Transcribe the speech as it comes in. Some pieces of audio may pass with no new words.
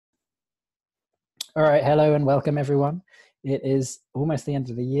All right, hello and welcome everyone. It is almost the end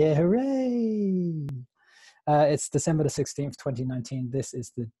of the year. Hooray! It's December the 16th, 2019. This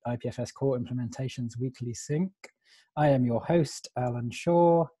is the IPFS Core Implementations Weekly Sync. I am your host, Alan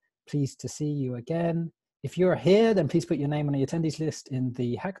Shaw. Pleased to see you again. If you're here, then please put your name on the attendees list in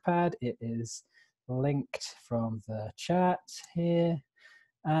the hackpad. It is linked from the chat here.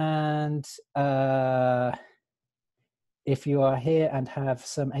 And if you are here and have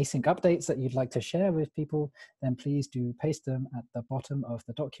some async updates that you'd like to share with people, then please do paste them at the bottom of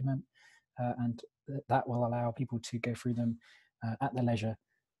the document, and that will allow people to go through them at their leisure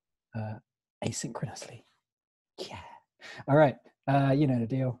asynchronously. Yeah. All right. You know the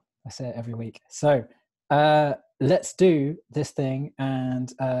deal. I say it every week. So let's do this thing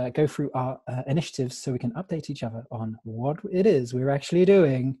and go through our initiatives so we can update each other on what it is we're actually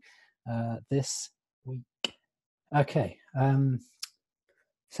doing this week. Okay, so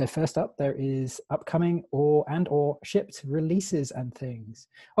first up, there is upcoming or shipped releases and things.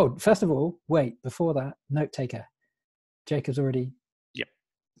 Oh, first of all, wait, before that, note taker. Jacob's already. Yep.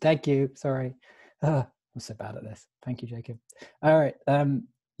 Thank you, sorry. I'm so bad at this. Thank you, Jacob. All right,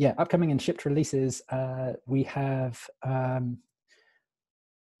 yeah, upcoming and shipped releases. We have,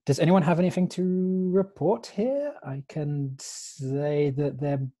 does anyone have anything to report here? I can say that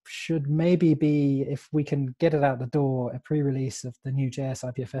there should maybe be, if we can get it out the door, a pre-release of the new JS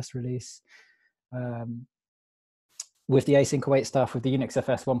IPFS release with the async await stuff, with the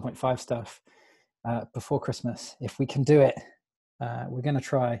UnixFS 1.5 stuff before Christmas. If we can do it, we're going to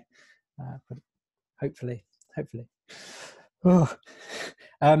try, but hopefully. Oh.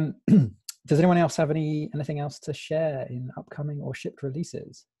 Does anyone else have anything else to share in upcoming or shipped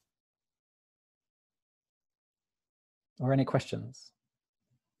releases? Or any questions?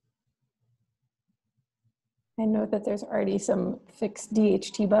 I know that there's already some fixed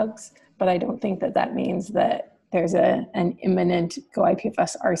DHT bugs, but I don't think that that means that there's an imminent Go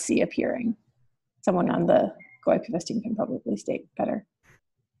IPFS RC appearing. Someone on the Go IPFS team can probably state better.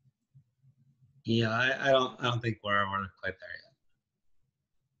 Yeah, I don't think we're quite there yet.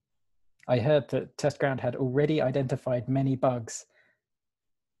 I heard that TestGround had already identified many bugs.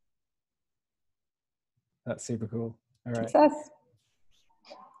 That's super cool. All right. Success.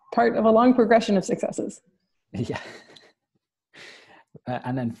 Part of a long progression of successes. Yeah.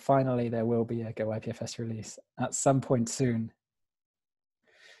 And then finally, there will be a Go IPFS release at some point soon.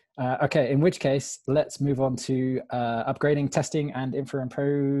 Okay, in which case, let's move on to upgrading, testing, and infra and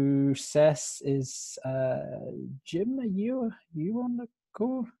process. Is Jim, are you on the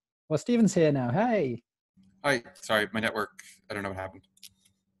call? Well, Stephen's here now. Hey. Hi, sorry, my network, I don't know what happened.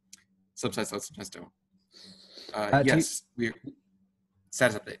 Sometimes loud, sometimes don't. Yes, we're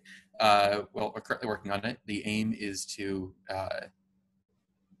status update. Well, we're currently working on it. The aim is to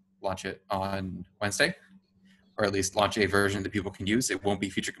launch it on Wednesday, or at least launch a version that people can use. It won't be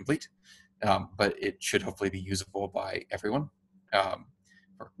feature complete, but it should hopefully be usable by everyone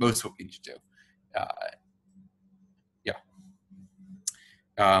for most of what we need to do.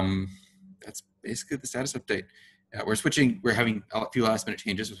 That's basically the status update. We're having a few last minute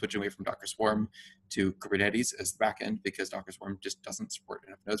changes. We're switching away from Docker Swarm to Kubernetes as the backend because Docker Swarm just doesn't support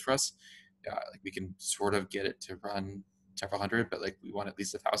enough nodes for us. Like we can sort of get it to run several hundred, but like we want at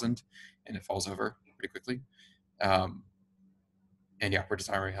least 1,000, and it falls over pretty quickly. And yeah, we're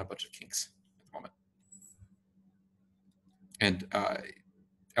just ironing out a bunch of kinks at the moment. And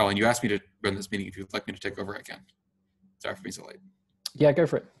Ellen, you asked me to run this meeting. If you'd like me to take over, I can. Sorry for being so late. Yeah, go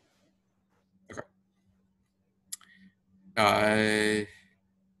for it. Okay.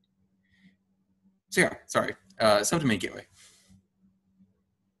 So yeah, sorry. Subdomain gateway.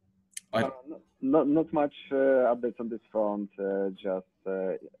 Not much updates on this front. Just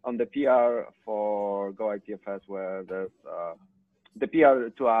on the PR for Go IPFS, where there's the PR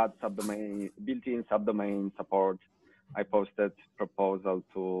to add subdomain, built-in subdomain support. I posted proposal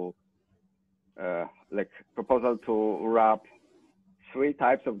to wrap 3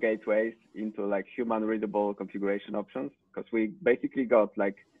 types of gateways into like human readable configuration options, because we basically got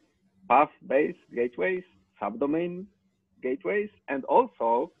like path-based gateways, subdomain gateways, and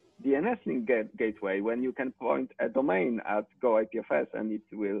also DNS link gateway, when you can point a domain at Go IPFS and it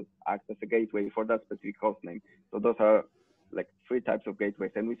will act as a gateway for that specific host name. So those are like 3 types of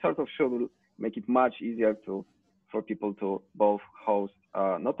gateways, and we sort of should make it much easier for people to both host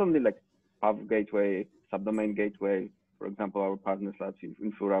not only like path gateway, subdomain gateway. For example, our partners at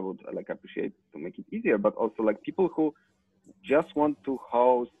Infura would like appreciate to make it easier, but also like people who just want to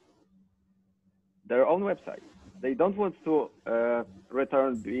host their own website. They don't want to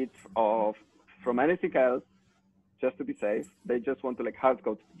return bits from anything else just to be safe. They just want to like hard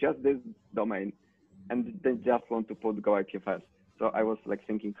code just this domain. and they just want to put Go IPFS. So I was like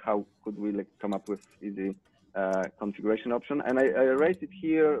thinking, how could we like come up with easy configuration option? And I raised it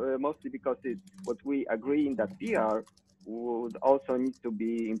here mostly because what we agree in that PR would also need to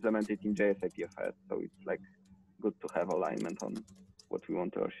be implemented in JS IPFS. So it's like good to have alignment on what we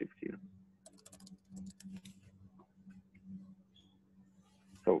want to achieve here.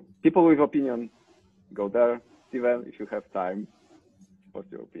 So people with opinion, go there. Steven, if you have time,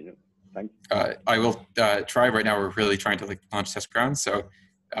 what's your opinion? Thanks. I will try. Right now, we're really trying to launch test grounds, so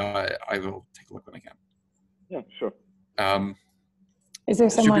I will take a look when I can. Yeah, sure. Is there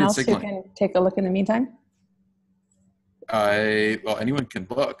someone else signaling. who can take a look in the meantime? Well, anyone can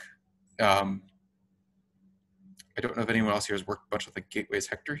look. I don't know if anyone else here has worked much with the gateways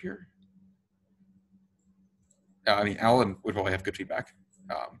Hector here. I mean, Alan would probably have good feedback.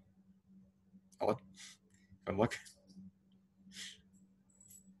 Alan, come look.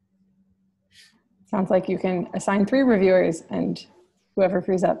 Sounds like you can assign 3 reviewers, and whoever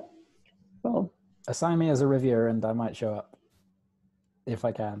frees up will. Assign me as a reviewer and I might show up. If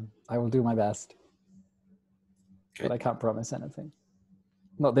I can. I will do my best. Okay. But I can't promise anything.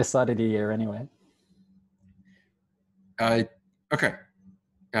 Not this side of the year anyway. Okay.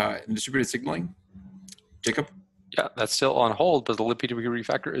 And distributed signaling, Jacob? Yeah, that's still on hold, but the libpdb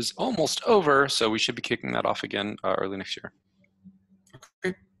refactor is almost over, so we should be kicking that off again early next year.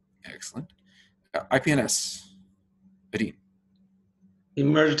 Okay, excellent. IPNS, Adine. He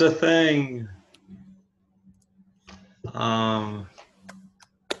merged a thing.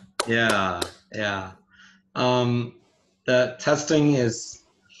 Yeah. The testing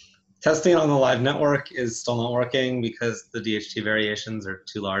on the live network is still not working because the DHT variations are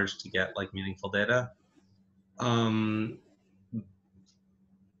too large to get like meaningful data. We'll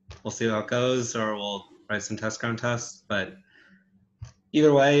see how it goes, or we'll write some test ground tests. But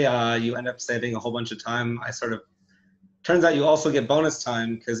either way, you end up saving a whole bunch of time. Turns out you also get bonus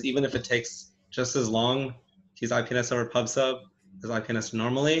time, because even if it takes just as long to use IPNS over PubSub as IPNS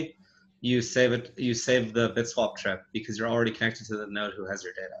normally, you save the bit swap trip because you're already connected to the node who has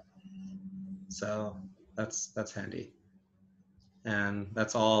your data. So that's handy. And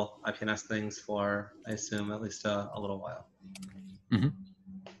that's all IPNS things for, I assume, at least a little while. Mm-hmm.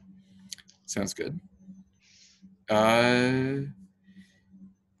 Sounds good. Let's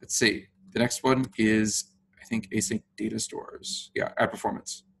see. The next one is, I think, async data stores. Yeah, at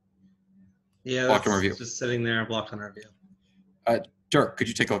performance. Yeah, blocked on that's review. just sitting there, blocked on review. Dirk, could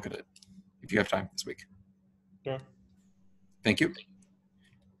you take a look at it if you have time this week? Sure. Thank you.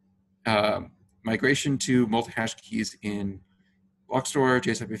 Migration to multi-hash keys in Blockstore,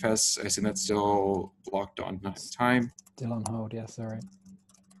 JS IPFS. I assume that's still blocked on time. Still on hold, yeah, sorry.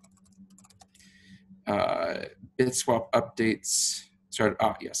 Bit swap updates started.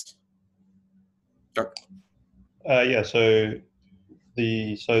 Yes. Dirk. Yeah, so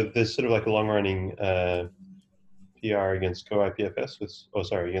there's sort of like a long-running PR against Go IPFS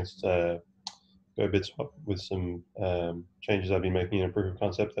against Go BitSwap with some changes I've been making in a proof of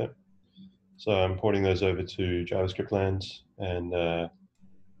concept there. So I'm porting those over to JavaScript land and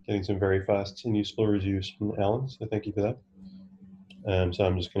getting some very fast and useful reviews from Alan. So thank you for that. So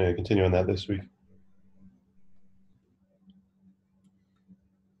I'm just going to continue on that this week.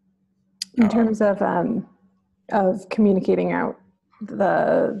 In terms of communicating out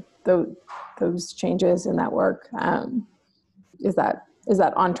those changes in that work, is that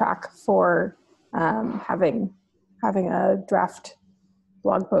on track for having a draft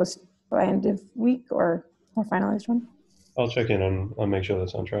blog post by end of week or a finalized one? I'll check in and I'll make sure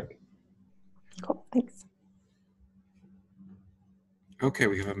that's on track. Cool, thanks. Okay,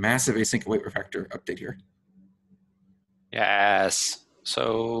 we have a massive async await refactor update here. Yes.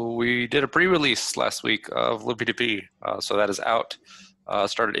 So we did a pre-release last week of libpdb. So that is out.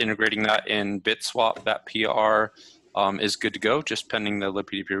 Started integrating that in BitSwap. That PR is good to go, just pending the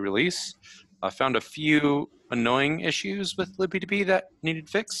libpdb release. I found a few annoying issues with libpdb that needed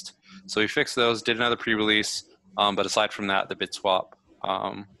fixed. So we fixed those, did another pre-release. But aside from that, the BitSwap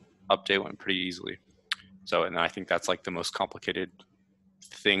update went pretty easily. So, and I think that's like the most complicated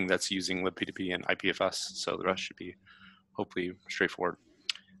thing that's using libpdb and IPFS. So the rest should be hopefully straightforward.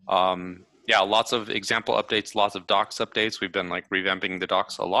 Yeah, lots of example updates, lots of docs updates. We've been like revamping the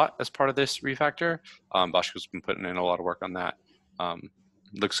docs a lot as part of this refactor. Boshko's been putting in a lot of work on that.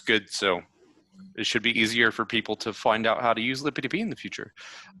 Looks good, so it should be easier for people to find out how to use libpdb in the future.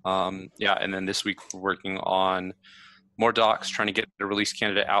 Yeah, and then this week we're working on more docs, trying to get the release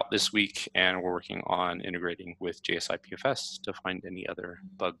candidate out this week, and we're working on integrating with JS IPFS to find any other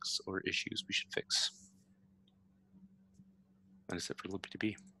bugs or issues we should fix. That is it for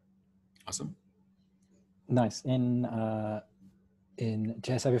libpdb. Awesome. Nice. In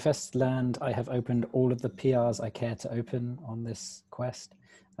JS IPFS land, I have opened all of the PRs I care to open on this quest.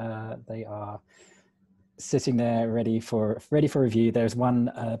 They are sitting there ready for review. There's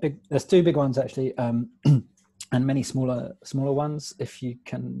there's two big ones actually, and many smaller ones. If you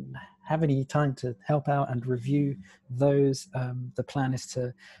can have any time to help out and review those, the plan is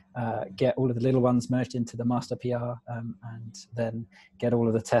to get all of the little ones merged into the master PR, and then get all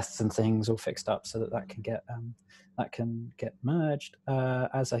of the tests and things all fixed up so that can get merged.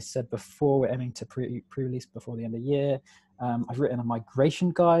 As I said before, we're aiming to pre-release before the end of the year. I've written a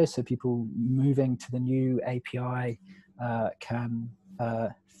migration guide so people moving to the new API can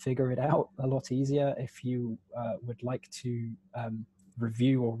figure it out a lot easier. If you would like to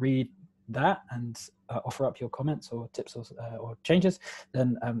review or read that and offer up your comments or tips or changes,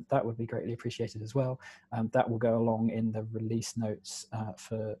 then that would be greatly appreciated as well. That will go along in the release notes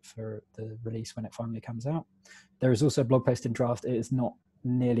for the release when it finally comes out. There is also a blog post in draft. It is not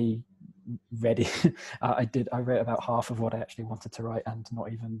nearly ready. I wrote about half of what I actually wanted to write, and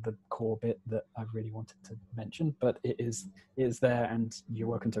not even the core bit that I really wanted to mention, but it is there, and you're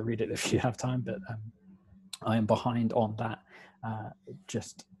welcome to read it if you have time, but I am behind on that,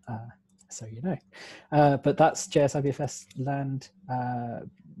 just so you know. But that's JS IPFS land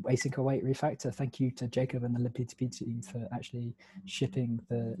async await refactor. Thank you to Jacob and the libp2p team for actually shipping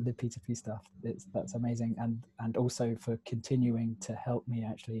the libp2p stuff. That's amazing, and also for continuing to help me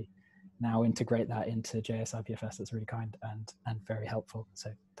actually now integrate that into JS IPFS. That's really kind and very helpful.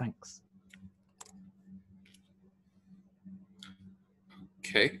 So thanks.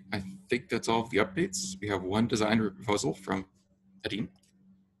 Okay, I think that's all of the updates. We have one design proposal from Adim.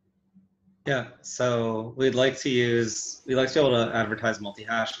 Yeah, so we'd like to be able to advertise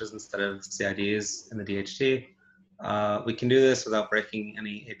multi-hashes instead of CIDs in the DHT. We can do this without breaking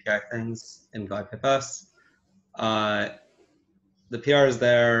any API things in Go IPFS. The PR is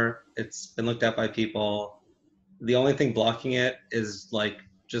there. It's been looked at by people. The only thing blocking it is like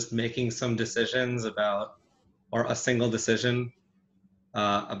just making some decisions about, or a single decision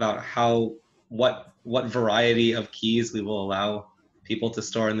about what variety of keys we will allow people to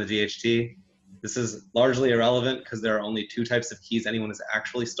store in the DHT. This is largely irrelevant because there are only two types of keys anyone is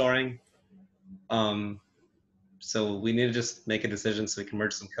actually storing. So we need to just make a decision so we can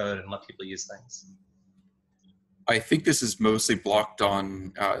merge some code and let people use things. I think this is mostly blocked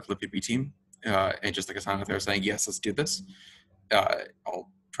on the libp2p team, and just like a sign out there saying, yes, let's do this.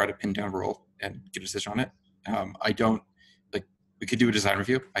 I'll try to pin down a rule and get a decision on it. I don't, we could do a design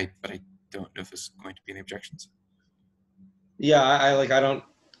review, but I don't know if this is going to be any objections. Yeah, I don't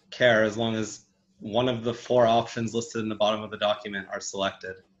care as long as one of the 4 options listed in the bottom of the document are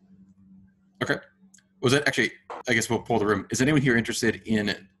selected. Okay. Was it actually, I guess we'll pull the room. Is anyone here interested in,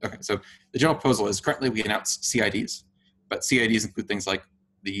 okay, so the general proposal is currently we announce CIDs, but CIDs include things like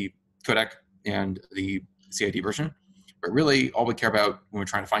the codec and the CID version. But really all we care about when we're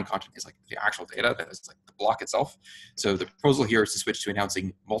trying to find content is like the actual data, that is like the block itself. So the proposal here is to switch to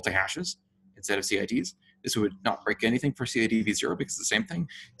announcing multi-hashes instead of CIDs. This would not break anything for CIDv0 because it's the same thing.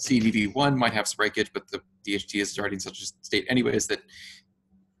 CIDv1 might have some breakage, but the DHT is already in such a state anyways that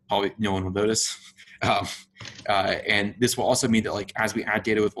probably no one will notice. And this will also mean that like as we add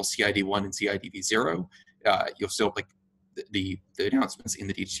data with both CID1 and CIDv0, you'll still like the announcements in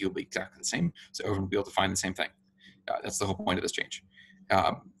the DHT will be exactly the same. So everyone will be able to find the same thing. That's the whole point of this change.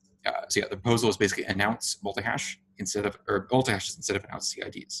 So yeah, the proposal is basically announce multi-hash or multi-hashes instead of announce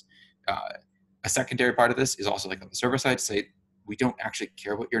CIDs. A secondary part of this is also like on the server side to say, we don't actually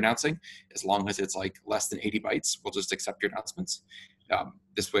care what you're announcing as long as it's like less than 80 bytes, we'll just accept your announcements.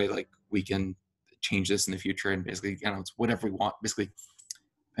 This way, like we can change this in the future and basically announce whatever we want, basically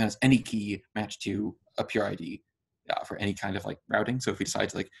announce any key matched to a pure ID for any kind of like routing. So if we decide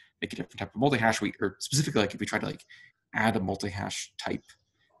to like make a different type of multi-hash, or specifically like if we try to like add a multi-hash type,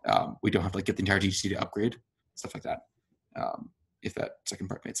 we don't have to like get the entire DHT to upgrade, stuff like that. If that second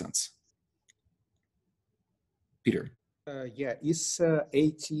part made sense. Peter. Yeah, is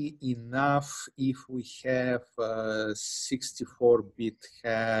 80 enough if we have 64-bit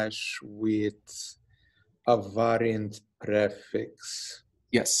hash with a variant prefix?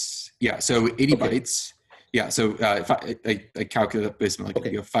 Yes. Yeah. So 80 bytes. Yeah. So if I calculate it based on like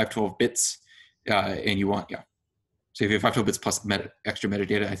you have 512 bits, and you want So if you have 512 bits plus extra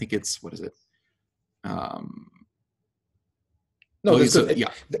metadata, I think it's what is it? No, that's good.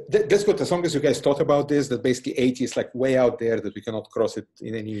 Yeah, that's good. As long as you guys thought about this, that basically 80 is like way out there, that we cannot cross it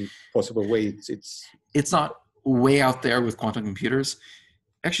in any possible way. It's not way out there with quantum computers.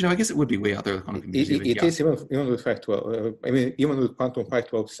 Actually, no, I guess it would be way out there with quantum computing. It is even with 512. I mean, even with quantum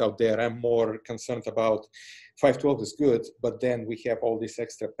 512 is out there. I'm more concerned about 512 is good, but then we have all this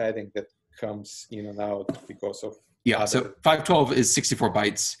extra padding that comes in and out because of so 512 is 64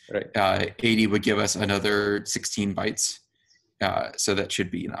 bytes. Right. 80 would give us another 16 bytes. So that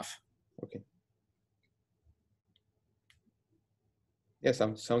should be enough. Okay. Yeah,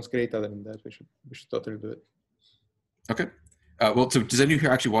 sounds great. Other than that, we should totally do it. Okay. Well, so does anyone here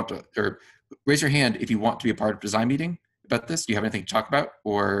actually want to, or raise your hand if you want to be a part of a design meeting about this? Do you have anything to talk about,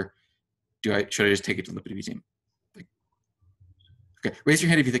 or should I just take it to the LibDB team? Okay, raise your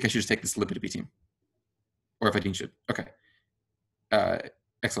hand if you think I should just take this to the LibDB team, or if I think should. Okay.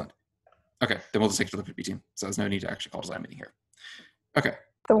 Excellent. Okay, then we'll just take it to the LibDB team. So there's no need to actually call a design meeting here. Okay.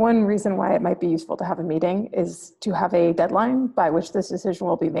 The one reason why it might be useful to have a meeting is to have a deadline by which this decision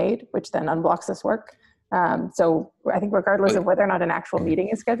will be made, which then unblocks this work. So I think regardless of whether or not an actual meeting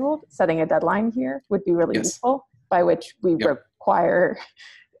is scheduled, setting a deadline here would be really useful, by which we require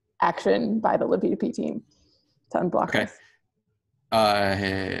action by the LibDB team to unblock this.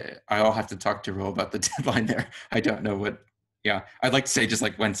 I'll have to talk to Ro about the deadline there. I don't know what, I'd like to say just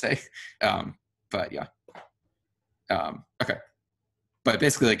like Wednesday, but yeah. Okay. But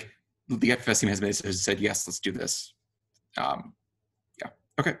basically, like, the IPFS team has made said, yes, let's do this.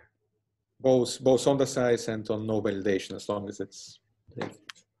 Okay. Both on the size and on no validation, as long as it's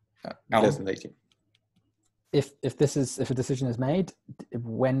less than 18. If a decision is made,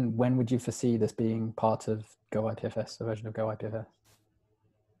 when would you foresee this being part of Go IPFS, a version of Go IPFS?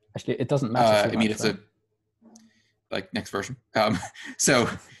 Actually, it doesn't matter. I mean, it's next version. So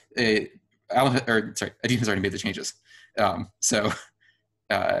Adin has already made the changes.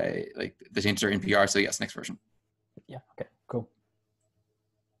 Like the changes are in PR, so yes, next version. Yeah. Okay. Cool.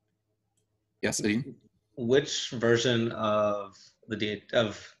 Yes, Adin? Which version of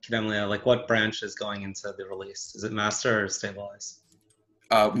Kademlia, like what branch is going into the release? Is it master or stabilize?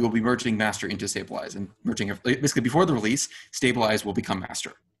 We will be merging master into stabilize and merging basically before the release. Stabilize will become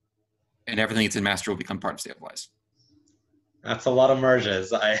master, and everything that's in master will become part of stabilize. That's a lot of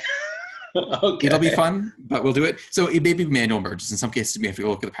merges. Okay. It'll be fun, but we'll do it. So it may be manual merges. In some cases, we have to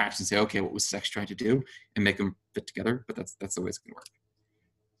look at the patch and say, okay, what was this actually trying to do, and make them fit together. But that's the way it's going to work.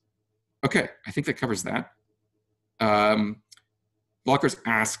 Okay, I think that covers that. Blockers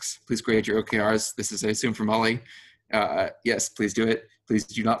asks, please grade your OKRs. This is, I assume, from Molly. Yes, please do it. Please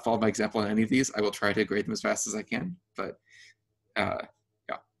do not follow my example on any of these. I will try to grade them as fast as I can. But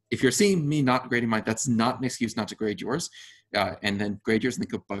if you're seeing me not grading mine, that's not an excuse not to grade yours. And then grade yours and then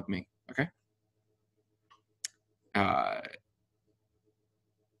go bug me. Okay.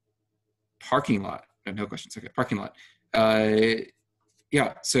 Parking lot. No questions. Okay. Parking lot.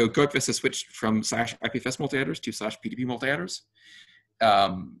 So GoIPFS has switched from /IPFS multi-adders to /PDP multi-adders.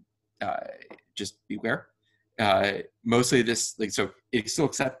 Just beware. Mostly this, so it still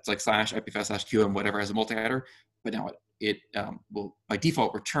accepts like /IPFS/QM whatever as a multi-adder, but now it will by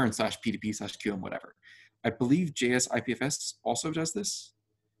default return /PDP/QM whatever. I believe JS IPFS also does this,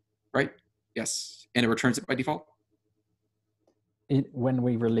 right? Yes, and it returns it by default. When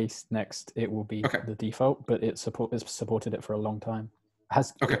we release next, it will be the default, but it's supported it for a long time.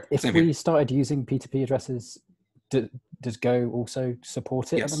 If we started using P2P addresses, does Go also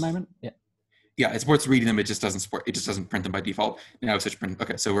support it at the moment? Yeah, it supports reading them. It just doesn't support. It just doesn't print them by default. Now it's print.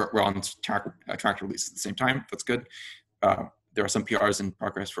 Okay, so we're on track to release at the same time. That's good. There are some PRs in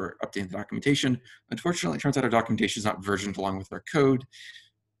progress for updating the documentation. Unfortunately, it turns out our documentation is not versioned along with our code,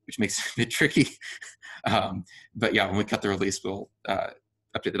 which makes it a bit tricky. But yeah, when we cut the release, we'll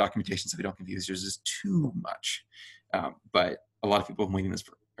update the documentation so we don't confuse users too much. But a lot of people are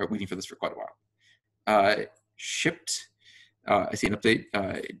waiting for this for quite a while. Shipped. I see an update.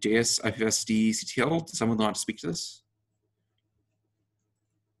 JS IPFSD CTL. Does someone want to speak to this?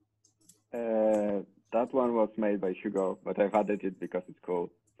 That one was made by Hugo, but I've added it because it's cool.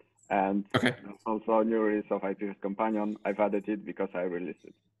 And also a new release of IPFS Companion. I've added it because I released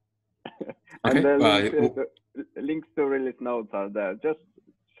it. And the links to release notes are there. Just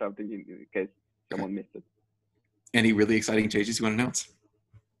shouting in case someone missed it. Any really exciting changes you want to announce?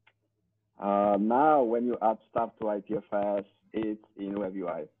 Now, when you add stuff to IPFS, it's in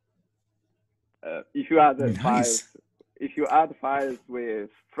WebUI. If you add files,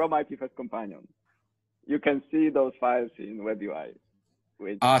 from IPFS Companion, you can see those files in WebUI.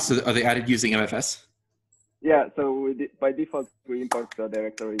 So are they added using MFS? Yeah. So by default, we import the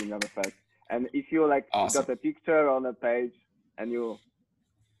directory in MFS. And if you got a picture on a page and you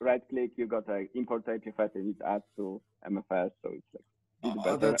right-click, you got import IPFS and it adds to MFS. So it's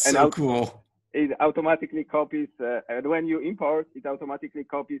that's so cool. it automatically copies, and when you import, it automatically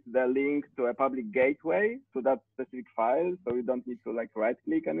copies the link to a public gateway to that specific file, so you don't need to like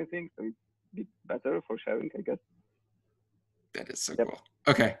right-click anything. So it's a bit better for sharing, I guess. That is so Yep. cool.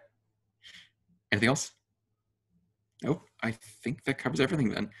 Okay. Anything else? Nope. I think that covers everything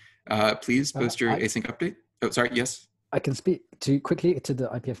then. Please post your async update. Oh, sorry. Yes. I can speak quickly to the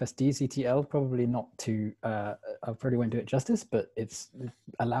IPFS DCTL, probably not to, I probably won't do it justice, but it's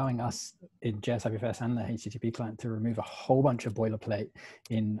allowing us in JS IPFS and the HTTP client to remove a whole bunch of boilerplate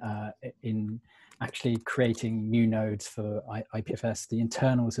in actually creating new nodes for IPFS. The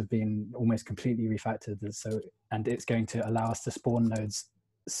internals have been almost completely refactored, and it's going to allow us to spawn nodes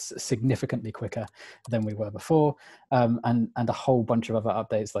significantly quicker than we were before, and a whole bunch of other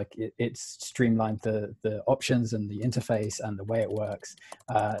updates. Like it's streamlined the options and the interface and the way it works,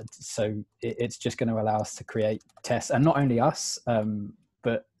 so it's just going to allow us to create tests, and not only us,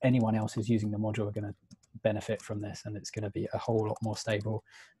 but anyone else who's using the module are going to benefit from this, and it's going to be a whole lot more stable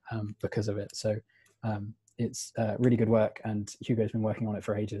because of it. So it's really good work, and Hugo's been working on it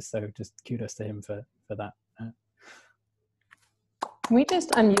for ages, so just kudos to him for that. Can we just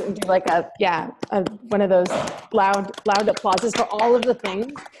unmute and do like one of those loud applauses for all of the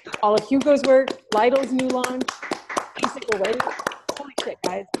things, all of Hugo's work, Lidl's new launch, basic away. Holy shit,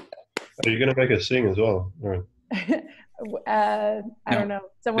 guys! Are you going to make us sing as well? Or? I don't know.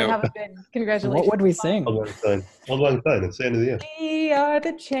 Someone have a good congratulations. What would we sing? On one sign. It's the end of the year. We are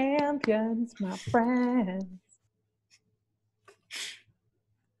the champions, my friends.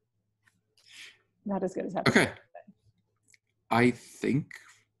 Not as good as having. Okay. I think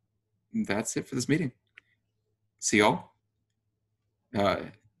that's it for this meeting. See y'all.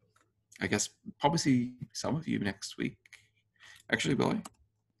 I guess probably see some of you next week. Actually, will I?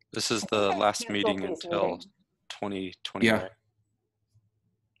 This is the last meeting until 2020. Yeah.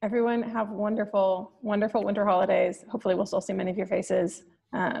 Everyone have wonderful, wonderful winter holidays. Hopefully we'll still see many of your faces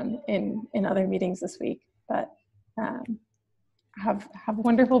in other meetings this week. But have a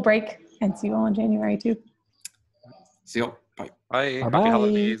wonderful break, and see you all in January too. See y'all. Bye. Bye. Bye-bye. Happy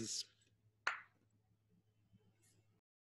holidays.